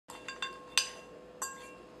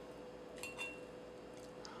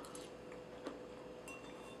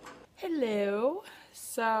Hello.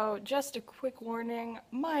 So just a quick warning,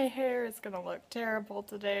 my hair is gonna look terrible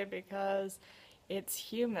today because it's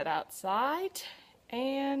humid outside.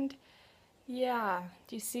 And yeah,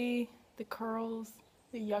 do you see the curls,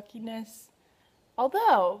 the yuckiness?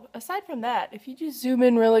 Although, aside from that, if you just zoom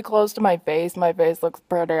in really close to my face looks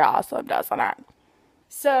pretty awesome, doesn't it?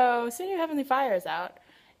 So, Senior Heavenly Fire is out,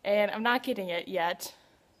 and I'm not getting it yet,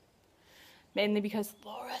 mainly because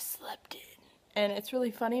Laura slept in. And it's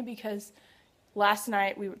really funny because last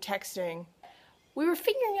night we were texting. We were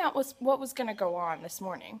figuring out what was going to go on this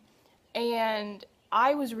morning. And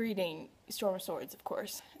I was reading Storm of Swords, of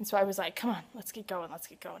course. And so I was like, come on, let's get going, let's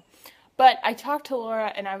get going. But I talked to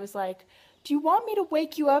Laura and I was like, do you want me to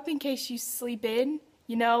wake you up in case you sleep in?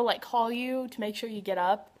 You know, like call you to make sure you get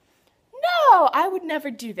up? No, I would never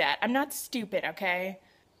do that. I'm not stupid, okay?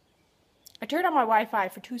 I turned on my Wi-Fi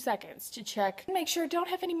for 2 seconds to check and make sure I don't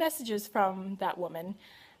have any messages from that woman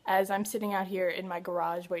as I'm sitting out here in my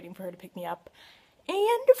garage waiting for her to pick me up.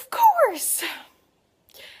 And of course,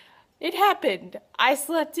 it happened. I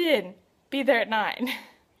slept in. Be there at 9,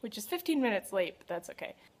 which is 15 minutes late, but that's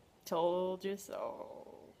okay. Told you so.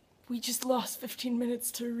 We just lost 15 minutes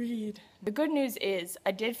to read. The good news is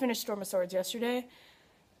I did finish Storm of Swords yesterday.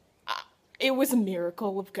 It was a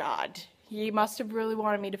miracle of God. He must have really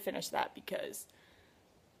wanted me to finish that because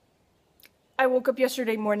I woke up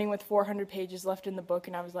yesterday morning with 400 pages left in the book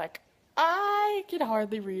and I was like, I can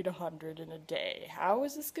hardly read 100 in a day. How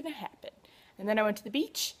is this gonna happen? And then I went to the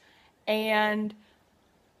beach and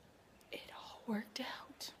it all worked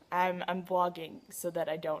out. I'm vlogging so that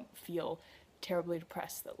I don't feel terribly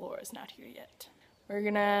depressed that Laura's not here yet. We're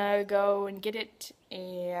gonna go and get it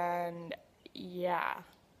and yeah.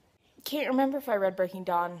 Can't remember if I read Breaking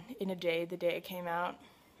Dawn in a day the day it came out.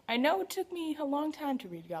 I know it took me a long time to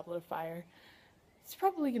read Goblet of Fire. It's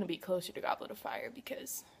probably going to be closer to Goblet of Fire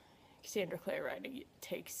because Cassandra Clare writing it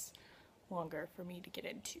takes longer for me to get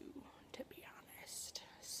into, to be honest.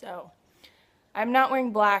 So, I'm not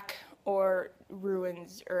wearing black or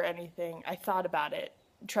ruins or anything. I thought about it.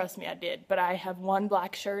 Trust me, I did. But I have one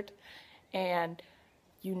black shirt and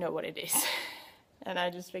you know what it is. And I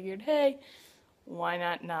just figured, hey, why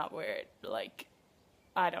not wear it? Like,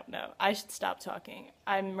 I don't know. I should stop talking.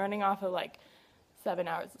 I'm running off of like 7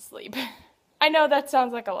 hours of sleep. I know that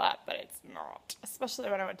sounds like a lot, but it's not. Especially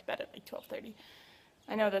when I went to bed at like 12:30.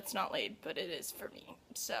 I know that's not late, but it is for me.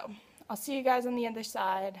 So, I'll see you guys on the other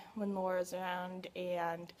side when Laura's around,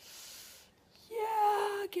 and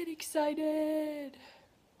yeah, get excited.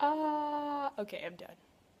 Okay, I'm done.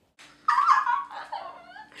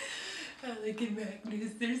 Alec and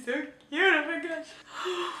Magnus, they're so cute, oh my gosh.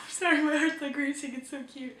 Oh, sorry, my heart's like racing, it's so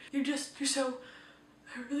cute. You're so,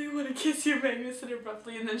 I really want to kiss you, Magnus said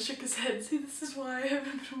abruptly and then shook his head. See, this is why I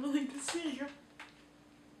haven't been willing to see you.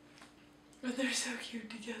 But they're so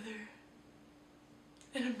cute together.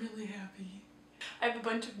 And I'm really happy. I have a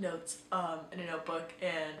bunch of notes in a notebook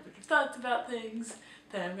and a bunch of thoughts about things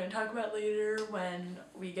that I'm going to talk about later when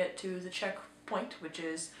we get to the checkpoint, which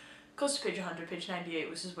is close to page 100, page 98,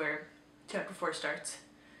 which is where chapter 4 starts.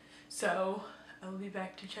 So I will be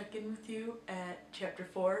back to check in with you at chapter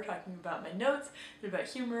 4, talking about my notes and about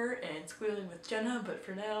humor and squealing with Jenna, but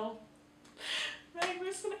for now,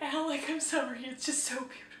 Magnus and Alec, I'm sorry, it's just so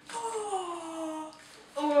beautiful. Oh,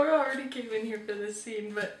 Laura already came in here for this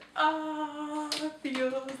scene, but feels.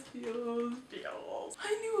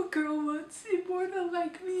 I knew a girl once, immortal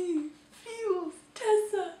like me. Feels,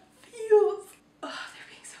 Tessa, feels. Oh, they're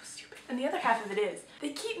being so stupid. And the other half of it is, they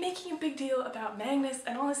keep making a big deal about Magnus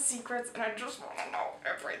and all his secrets, and I just want to know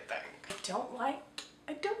everything. I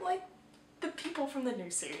don't like the people from the new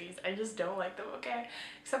series. I just don't like them, okay?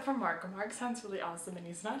 Except for Mark. Mark sounds really awesome, and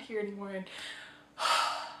he's not here anymore, and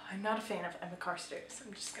I'm not a fan of Emma Carstairs.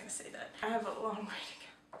 I'm just gonna say that. I have a long way to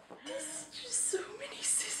go. There's just so many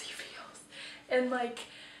sissy feels. And like,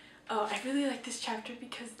 oh, I really like this chapter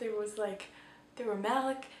because there were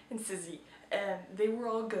Malik and Sizzy. And they were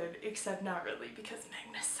all good, except not really, because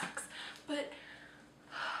Magnus sucks. But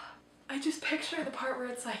I just picture the part where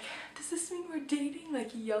it's like, does this mean we're dating?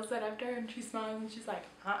 Like, he yells that after her and she smiles and she's like,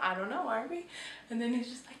 I don't know, are we? And then he's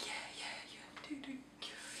just like, yeah, dude.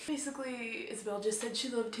 Basically, Isabel just said she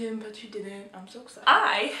loved him, but she didn't. I'm so excited.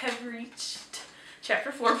 I have reached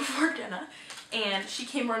chapter 4 before Jenna, and she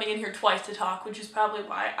came running in here twice to talk, which is probably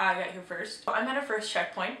why I got here first. I'm at our first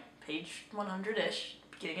checkpoint, page 100-ish.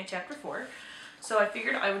 Beginning of chapter 4. So I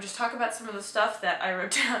figured I would just talk about some of the stuff that I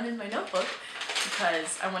wrote down in my notebook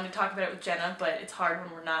because I wanted to talk about it with Jenna, but it's hard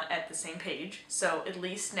when we're not at the same page. So at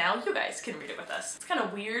least now you guys can read it with us. It's kind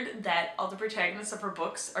of weird that all the protagonists of her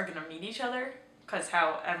books are gonna meet each other because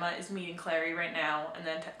how Emma is meeting Clary right now, and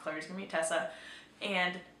then Clary's gonna meet Tessa.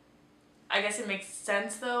 And I guess it makes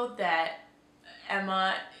sense though that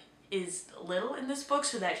Emma is little in this book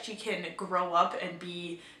so that she can grow up and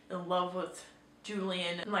be in love with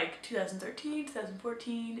Julian in like 2013,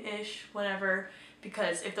 2014-ish, whenever,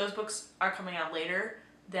 because if those books are coming out later,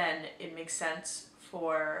 then it makes sense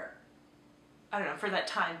for, I don't know, for that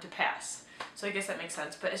time to pass. So I guess that makes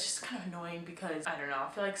sense, but it's just kind of annoying because, I don't know, I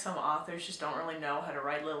feel like some authors just don't really know how to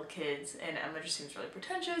write little kids, and Emma just seems really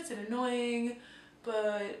pretentious and annoying,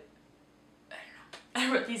 but I don't know.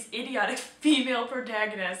 I wrote these idiotic female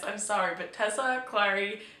protagonists, I'm sorry, but Tessa,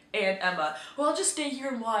 Clary, and Emma. Well, I'll just stay here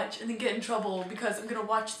and watch and then get in trouble because I'm gonna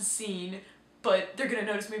watch the scene, but they're gonna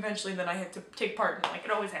notice me eventually and then I have to take part in it, like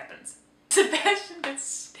it always happens. Sebastian gets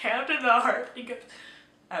stabbed in the heart. He goes,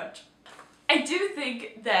 ouch. I do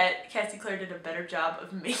think that Cassie Clare did a better job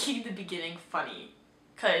of making the beginning funny,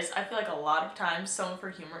 because I feel like a lot of times some of her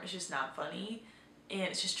humor is just not funny and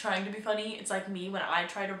it's just trying to be funny. It's like me when I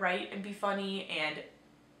try to write and be funny, and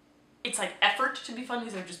it's like effort to be funny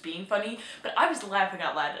instead of just being funny, but I was laughing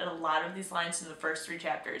out loud at a lot of these lines in the first 3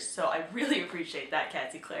 chapters, so I really appreciate that,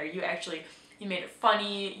 Cassie Clare. You made it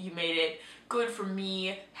funny, you made it good for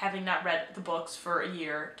me, having not read the books for a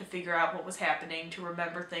year, to figure out what was happening, to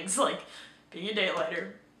remember things like being a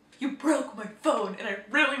daylighter. You broke my phone, and I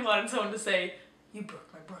really wanted someone to say, you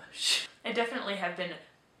broke my brush. I definitely have been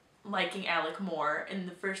liking Alec more in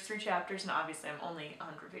the first 3 chapters, and obviously I'm only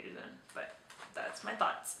 100 pages in, but that's my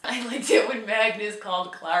thoughts. I liked it when Magnus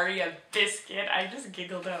called Clary a biscuit. I just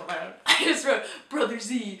giggled out loud. I just wrote, Brother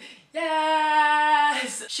Z,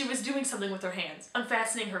 yes! She was doing something with her hands,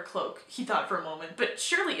 unfastening her cloak, he thought for a moment, but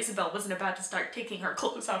surely Isabel wasn't about to start taking her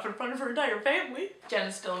clothes off in front of her entire family.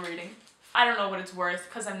 Jen's still reading. I don't know what it's worth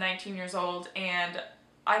because I'm 19 years old and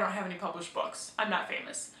I don't have any published books. I'm not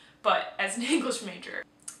famous. But as an English major,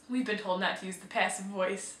 we've been told not to use the passive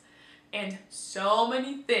voice, and so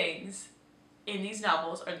many things in these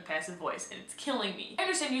novels are the passive voice, and it's killing me. I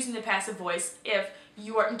understand using the passive voice if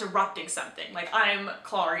you are interrupting something. Like, I'm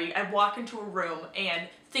Clary, I walk into a room and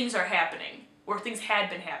things are happening, or things had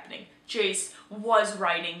been happening. Jace was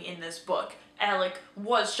writing in this book. Alec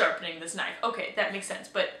was sharpening this knife. Okay, that makes sense,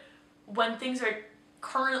 but when things are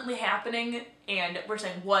currently happening and we're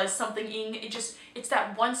saying was something-ing, it's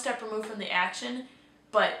that one step removed from the action.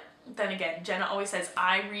 But then again, Jenna always says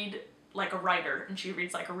I read like a writer and she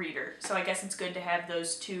reads like a reader, so I guess it's good to have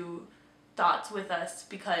those two thoughts with us,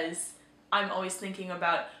 because I'm always thinking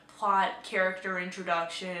about plot, character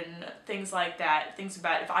introduction, things like that, things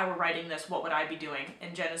about if I were writing this, what would I be doing?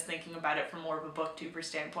 And Jenna's thinking about it from more of a booktuber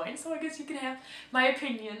standpoint, so I guess you can have my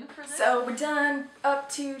opinion for this. So we're done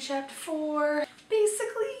up to chapter 4.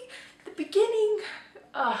 Basically, the beginning,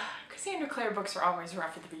 Cassandra Clare books are always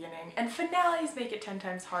rough at the beginning, and finales make it 10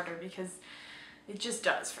 times harder because it just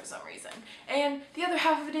does for some reason. And the other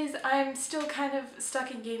half of it is I'm still kind of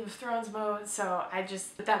stuck in Game of Thrones mode, so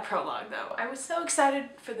that prologue though. I was so excited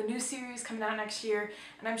for the new series coming out next year,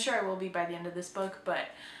 and I'm sure I will be by the end of this book, but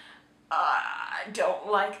I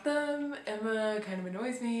don't like them. Emma kind of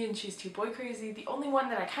annoys me and she's too boy crazy. The only one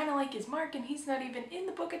that I kind of like is Mark, and he's not even in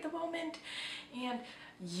the book at the moment. And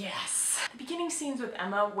yes, the beginning scenes with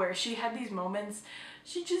Emma where she had these moments,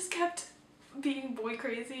 she just kept being boy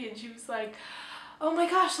crazy, and she was like, oh my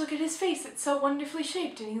gosh, look at his face, it's so wonderfully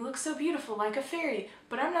shaped and he looks so beautiful like a fairy,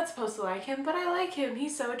 but I'm not supposed to like him, but I like him,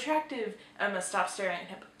 he's so attractive. Emma, stop staring at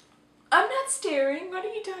him. I'm not staring, what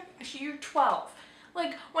are you talking about? You're 12.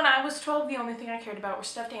 Like, when I was 12, the only thing I cared about were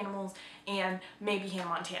stuffed animals and maybe Hannah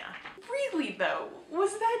Montana. Really though,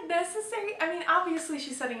 was that necessary? I mean, obviously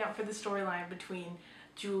she's setting up for the storyline between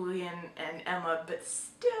Julian and Emma, but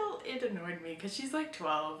still it annoyed me because she's like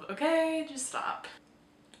 12, okay? Just stop.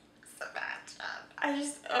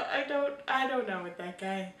 I don't know with that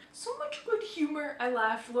guy. So much good humor. I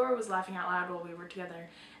laughed. Laura was laughing out loud while we were together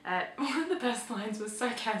at one of the best lines was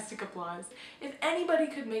sarcastic applause. If anybody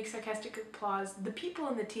could make sarcastic applause, the people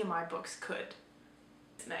in the TMI books could.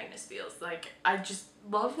 Magnus feels like I just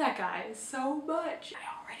love that guy so much.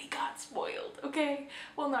 I already got spoiled, okay?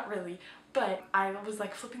 Well, not really, but I was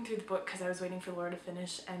like flipping through the book because I was waiting for Laura to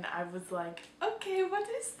finish, and I was like, okay, what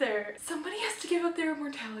is there? Somebody has to give up their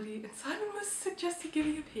immortality, and Simon was suggesting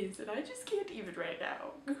giving up his, and I just can't even right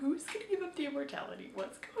now. Who's gonna give up the immortality?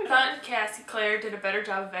 What's going on? I thought Cassie Clare did a better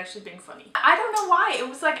job of actually being funny. I don't know why. It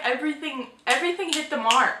was like everything hit the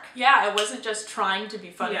mark. Yeah, it wasn't just trying to be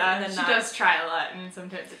funny. Yeah, and then she does try a lot, and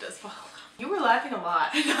sometimes it does fall. You were laughing a lot.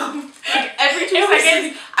 I know. Like every 2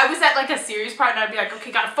 seconds, I was at like a serious part, and I'd be like,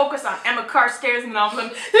 okay, gotta focus on Emma Carstairs, and then all of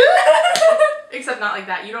them. Except not like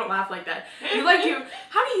that. You don't laugh like that. You like to.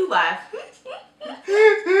 How do you laugh?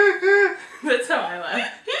 That's how I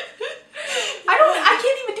laugh. I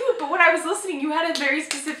can't even do it, but when I was listening, you had a very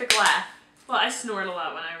specific laugh. Well, I snort a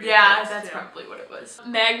lot when I read. Yeah, that's probably what it was.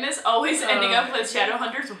 Magnus always ending up with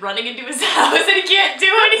Shadowhunters running into his house and he can't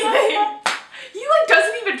do anything. He like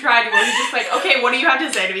doesn't even try anymore. He's just like, okay, what do you have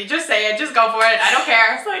to say to me? Just say it. Just go for it. I don't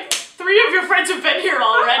care. It's like 3 of your friends have been here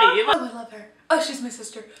already. Oh, I love her. Oh, she's my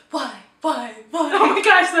sister. Why? Why? Oh my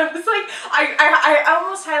gosh, that was like, I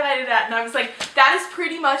almost highlighted that and I was like, that is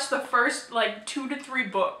pretty much the first like 2 to 3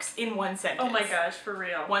 books in one sentence. Oh my gosh, for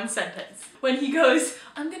real. One sentence. When he goes,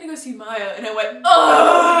 I'm gonna go see Maya, and I went,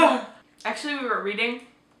 ugh! Actually, we were reading.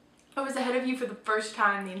 I was ahead of you for the first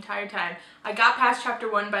time the entire time. I got past chapter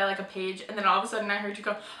 1 by like a page, and then all of a sudden I heard you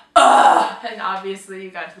go, ugh! And obviously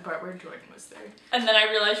you got to the part where Jordan was there. And then I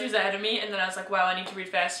realized she was ahead of me, and then I was like, wow, I need to read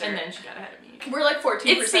faster. And then she got ahead of me. We're like 14%.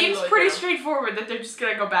 It seems pretty straightforward that they're just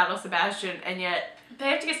gonna go battle Sebastian, and yet they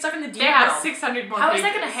have to get stuck in the deep they have realm. 600 more How pages. is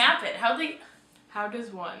that gonna happen? How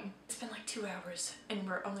does one? It's been like 2 hours, and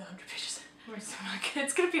we're only 100 pages in. We're so not good.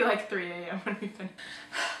 It's gonna be like 3 a.m. when we finish.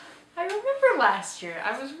 I remember last year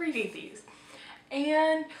I was reading these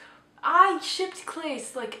and I shipped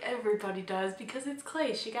Clace like everybody does because it's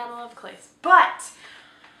Clace. You gotta love Clace. But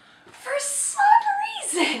for some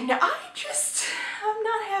reason I'm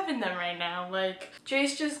not having them right now. Like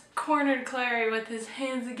Jace just cornered Clary with his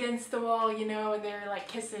hands against the wall, you know, and they're like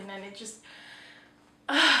kissing and it just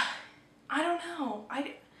I don't know.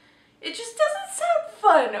 It just doesn't sound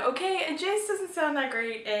fun, okay? And Jace doesn't sound that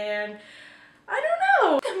great, and I don't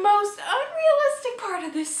know. The most unrealistic part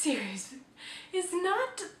of this series is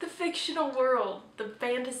not the fictional world, the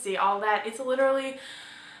fantasy, all that. It's literally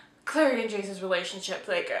Clary and Jace's relationship.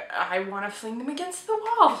 Like, I want to fling them against the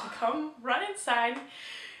wall. Come run inside,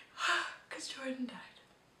 because Jordan died.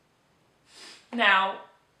 Now,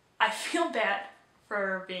 I feel bad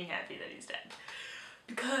for being happy that he's dead.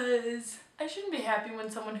 Because I shouldn't be happy when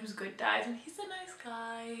someone who's good dies, and he's a nice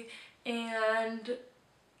guy, and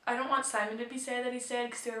I don't want Simon to be sad that he's dead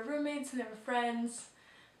because they were roommates and they were friends,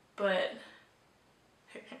 but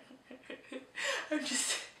I'm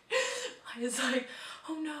just, I was like,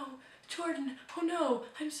 oh no, Jordan, oh no,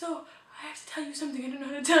 I have to tell you something I don't know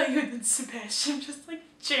how to tell you, and then Sebastian just like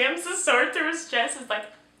jams the sword through his chest and is like,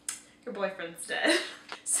 your boyfriend's dead.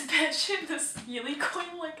 Sebastian, the Steely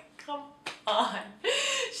Queen, like, come on.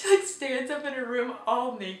 She like stands up in her room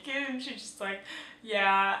all naked and she's just like,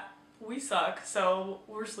 yeah, we suck, so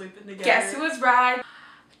we're sleeping together. Guess who was right?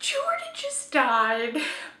 Jordan just died,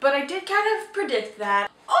 but I did kind of predict that.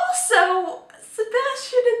 Also,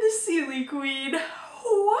 Sebastian and the Sealy Queen.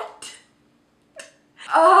 What?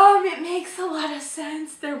 It makes a lot of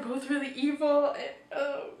sense. They're both really evil and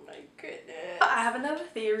oh my goodness. I have another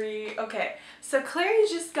theory. Okay, so Clary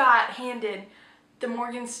just got handed the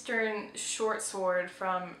Morgenstern short sword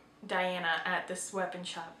from Diana at this weapon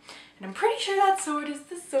shop. And I'm pretty sure that sword is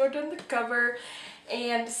the sword on the cover.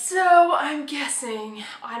 And so I'm guessing,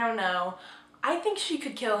 I don't know, I think she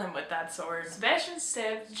could kill him with that sword. Sebastian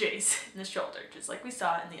stabbed Jace in the shoulder, just like we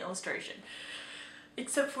saw in the illustration.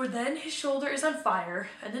 Except for then his shoulder is on fire,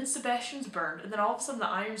 and then Sebastian's burned, and then all of a sudden the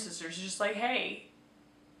Iron Sisters are just like, hey,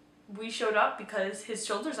 we showed up because his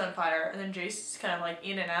shoulder's on fire, and then Jace is kind of like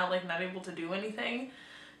in and out, like not able to do anything.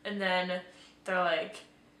 And then they're like,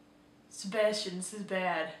 Sebastian, this is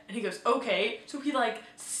bad. And he goes, okay. So he like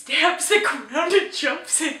stabs the ground and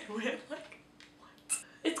jumps into it. Like, what?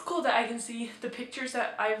 It's cool that I can see the pictures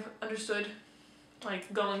that I've understood,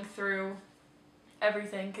 like going through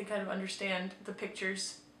everything, can kind of understand the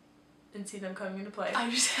pictures and see them coming into play. I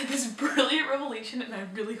just had this brilliant revelation and I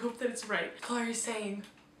really hope that it's right. Clary's saying,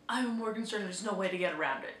 I'm a Morgenstern, there's no way to get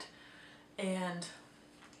around it. And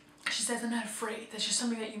she says, I'm not afraid, that's just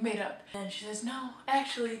something that you made up. And she says, no,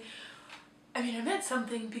 actually, I meant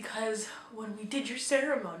something because when we did your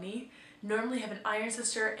ceremony, normally have an Iron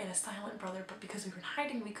Sister and a Silent Brother, but because we were in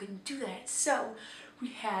hiding, we couldn't do that. So we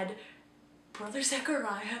had Brother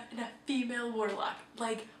Zechariah and a female warlock.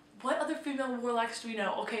 Like, what other female warlocks do we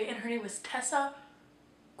know? Okay, and her name was Tessa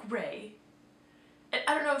Gray. And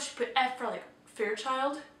I don't know if she put F for like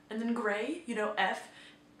Fairchild, and then Gray, you know, F,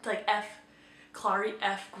 like F, Clary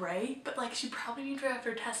F. Gray, but like she probably named her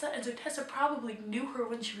after Tessa, and so Tessa probably knew her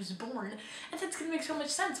when she was born, and that's gonna make so much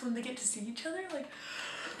sense when they get to see each other. Like,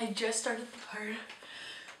 I just started the part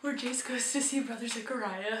where Jace goes to see Brother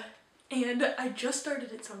Zechariah, and I just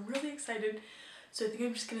started it, so I'm really excited. So I think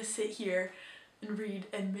I'm just gonna sit here and read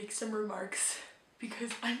and make some remarks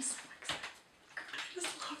because I'm so excited. I just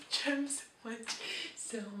love Jem so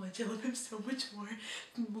much. I love him so much more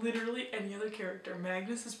than literally any other character.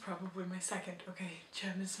 Magnus is probably my second. Okay,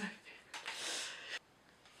 Jem is my favorite.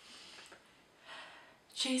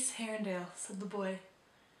 Chase Herondale, said the boy.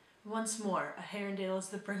 Once more, a Herondale is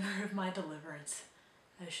the bringer of my deliverance.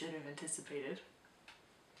 I should have anticipated.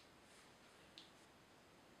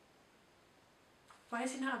 Why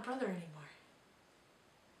is he not a brother anymore?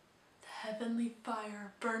 The heavenly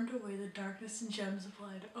fire burned away the darkness and gems of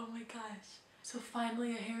light. Oh my gosh. So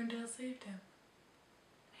finally a Herondale saved him.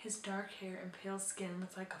 His dark hair and pale skin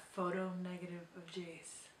looked like a photo negative of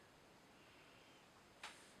Jace.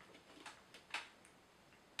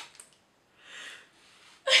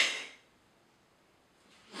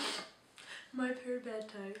 My pure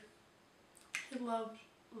bedtime. He loved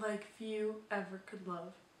like few ever could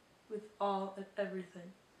love, with all and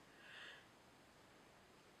everything.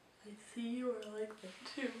 I see you are like that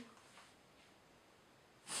too.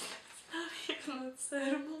 It's not even that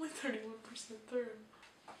sad, I'm only 31% through.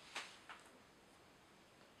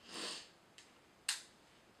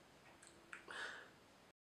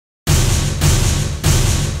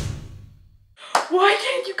 Why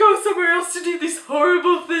can't you go somewhere else to do these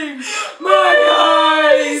horrible things? My